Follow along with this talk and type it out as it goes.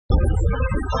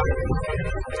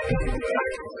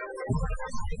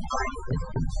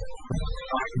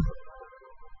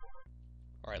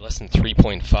Alright, lesson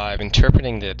 3.5,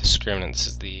 interpreting the discriminant. This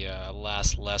is the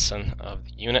last lesson of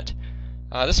the unit.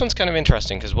 This one's kind of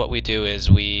interesting because what we do is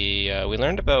we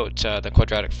learned about the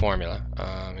quadratic formula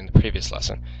in the previous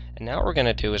lesson, and now what we're going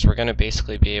to do is we're going to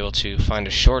basically be able to find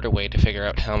a shorter way to figure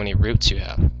out how many roots you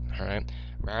have. Alright,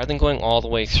 rather than going all the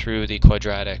way through the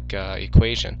quadratic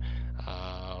equation,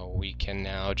 we can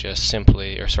now just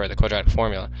simply, the quadratic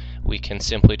formula, we can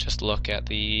simply just look at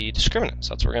the discriminant. So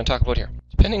that's what we're going to talk about here.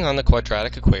 Depending on the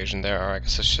quadratic equation, there are,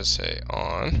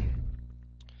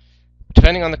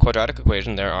 depending on the quadratic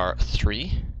equation, there are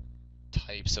three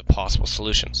types of possible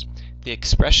solutions. The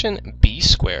expression b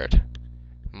squared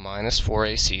minus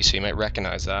 4ac, so you might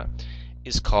recognize that,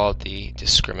 is called the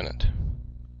discriminant.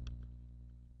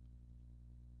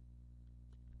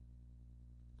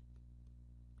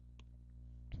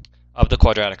 Of the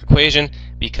quadratic equation,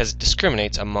 because it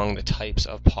discriminates among the types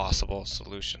of possible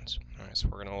solutions. Alright, so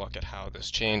we're going to look at how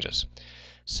this changes.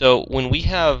 So when we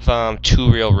have two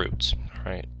real roots,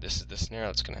 right, this is the scenario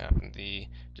that's going to happen. The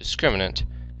discriminant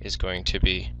is going to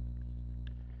be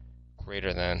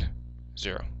greater than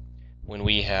 0. When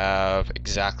we have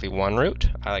exactly one root,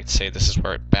 I like to say this is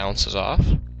where it bounces off,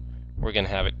 we're going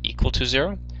to have it equal to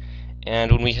 0.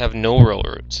 And when we have no real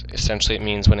roots, essentially it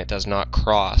means when it does not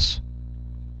cross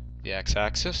the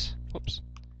x-axis,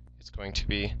 it's going to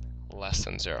be less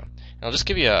than 0. And I'll just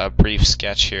give you a brief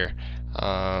sketch here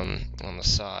on the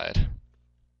side.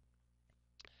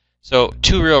 So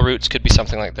two real roots could be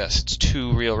something like this. It's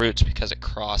two real roots because it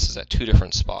crosses at two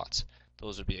different spots.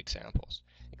 Those would be examples.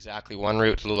 Exactly one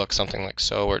root will look something like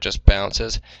so, where it just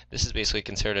bounces. This is basically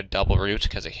considered a double root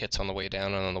because it hits on the way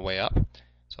down and on the way up.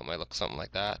 So it might look something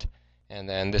like that. And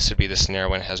then this would be the scenario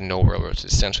when it has no real roots.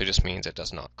 It essentially just means it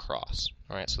does not cross.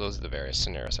 Alright, so those are the various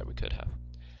scenarios that we could have.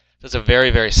 So it's a very,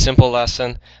 very simple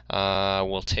lesson.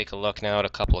 We'll take a look now at a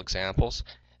couple examples.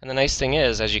 And the nice thing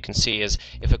is, as you can see, is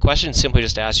if a question simply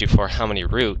just asks you for how many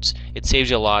roots, it saves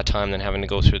you a lot of time than having to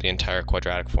go through the entire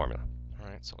quadratic formula.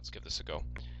 Alright, so let's give this a go.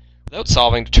 Without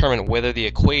solving, determine whether the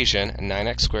equation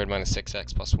 9x squared minus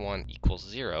 6x plus 1 equals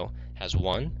 0 has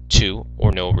 1, 2,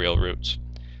 or no real roots.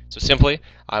 So simply,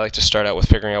 I like to start out with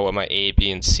figuring out what my a, b,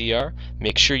 and c are.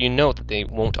 Make sure you note that they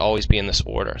won't always be in this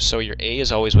order. So your a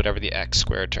is always whatever the x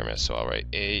squared term is. So I'll write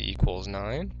a equals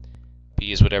 9,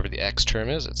 b is whatever the x term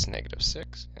is, it's negative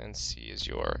 6, and c is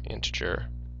your integer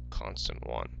constant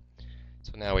 1.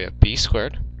 So now we have b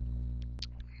squared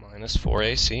minus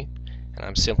 4ac, and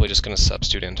I'm simply just going to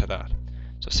substitute into that.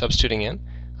 So substituting in,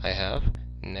 I have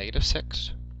negative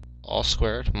 6 all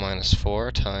squared minus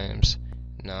 4 times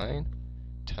 9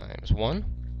 times 1.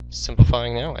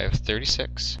 Simplifying now, I have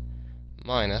 36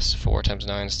 minus 4 times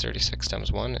 9 is 36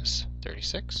 times 1 is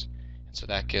 36. And so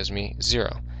that gives me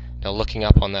 0. Now looking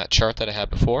up on that chart that I had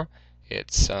before,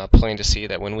 it's plain to see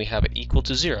that when we have it equal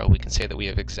to 0, we can say that we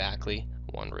have exactly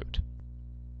one root.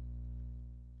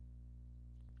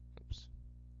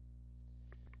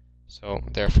 So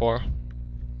therefore,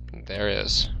 there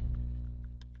is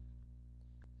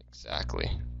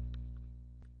exactly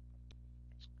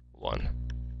one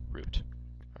root.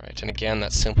 Alright, and again,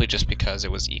 that's simply just because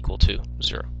it was equal to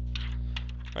 0.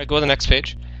 Alright, go to the next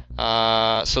page.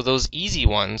 So those easy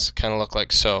ones kind of look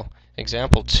like so.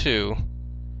 Example 2,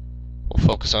 we'll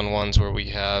focus on ones where we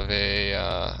have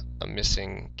a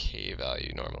missing k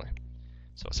value normally.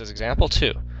 So it says example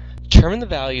 2. Determine the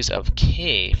values of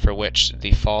k for which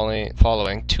the following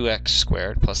 2x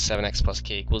squared plus 7x plus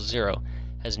k equals 0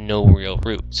 has no real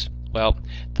roots. Well,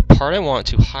 the part I want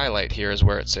to highlight here is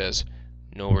where it says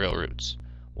no real roots.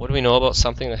 What do we know about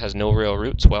something that has no real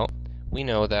roots? Well, we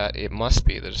know that it must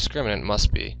be, the discriminant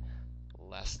must be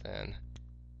less than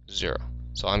 0.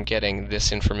 So I'm getting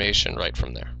this information right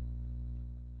from there.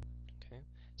 Okay.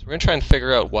 So we're going to try and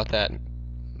figure out what that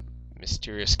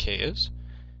mysterious k is,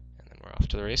 and then we're off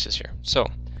to the races here. So,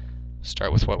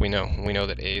 start with what we know. We know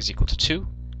that a is equal to 2,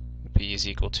 b is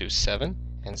equal to 7,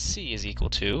 and c is equal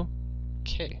to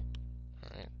k.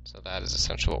 Alright, so that is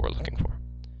essentially what we're looking for.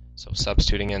 So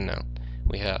substituting in now,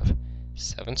 we have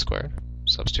 7 squared,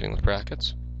 substituting with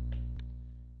brackets,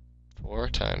 4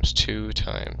 times 2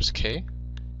 times k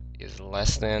is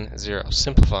less than 0.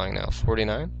 Simplifying now,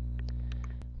 49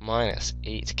 minus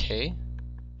 8k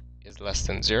is less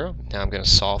than 0. Now I'm going to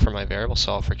solve for my variable,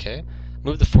 solve for k.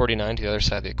 Move the 49 to the other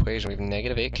side of the equation. We have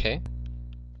negative 8k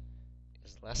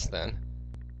is less than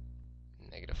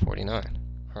negative 49.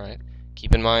 Alright,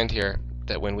 keep in mind here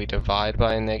that when we divide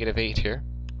by a negative 8 here,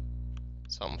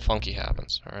 something funky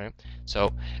happens. Alright,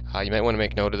 so you might want to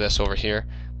make note of this over here.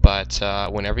 but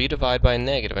whenever you divide by a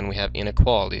negative and we have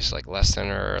inequalities like less than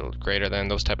or greater than,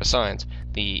 those type of signs,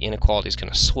 the inequality is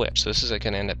going to switch. So this is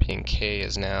going to end up being k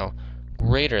is now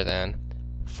greater than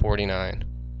 49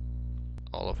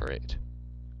 all over 8.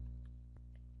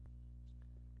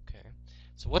 Okay.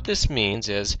 So what this means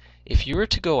is if you were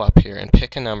to go up here and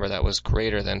pick a number that was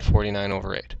greater than 49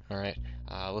 over 8, all right,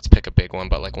 let's pick a big one,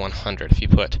 but like 100. If you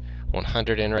put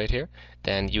 100 in right here,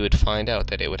 then you would find out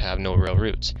that it would have no real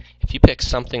roots. If you pick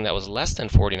something that was less than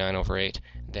 49 over 8,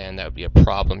 then that would be a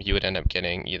problem. You would end up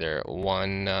getting either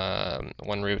one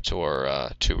root or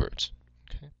 2 roots.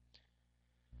 Okay.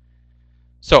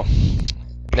 So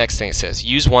next thing it says,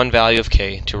 use one value of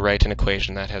k to write an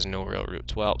equation that has no real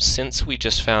roots. Well, since we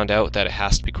just found out that it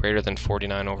has to be greater than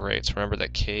 49 over 8, so remember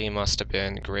that k must have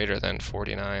been greater than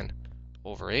 49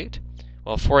 over 8.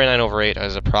 Well, 49 over 8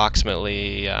 is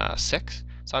approximately 6.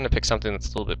 So I'm going to pick something that's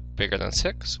a little bit bigger than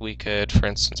 6. We could, for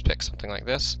instance, pick something like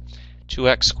this.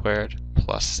 2x squared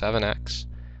plus 7x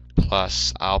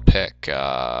plus, I'll pick 7.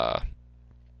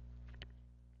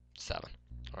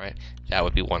 All right, that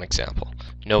would be one example.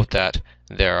 Note that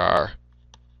there are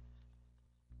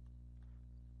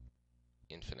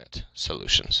infinite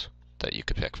solutions that you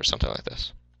could pick for something like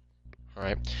this. All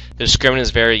right. The discriminant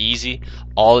is very easy.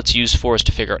 All it's used for is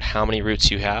to figure out how many roots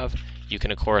you have. You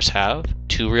can, of course, have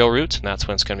 2 real roots, and that's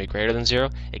when it's going to be greater than 0.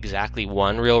 Exactly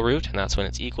 1 real root, and that's when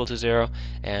it's equal to 0.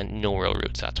 And no real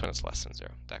roots, that's when it's less than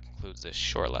 0. That concludes this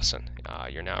short lesson.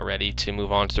 You're now ready to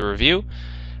move on to the review.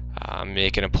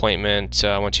 Make an appointment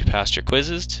once you passed your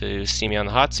quizzes to see me on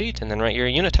the hot seat, and then write your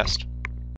unit test.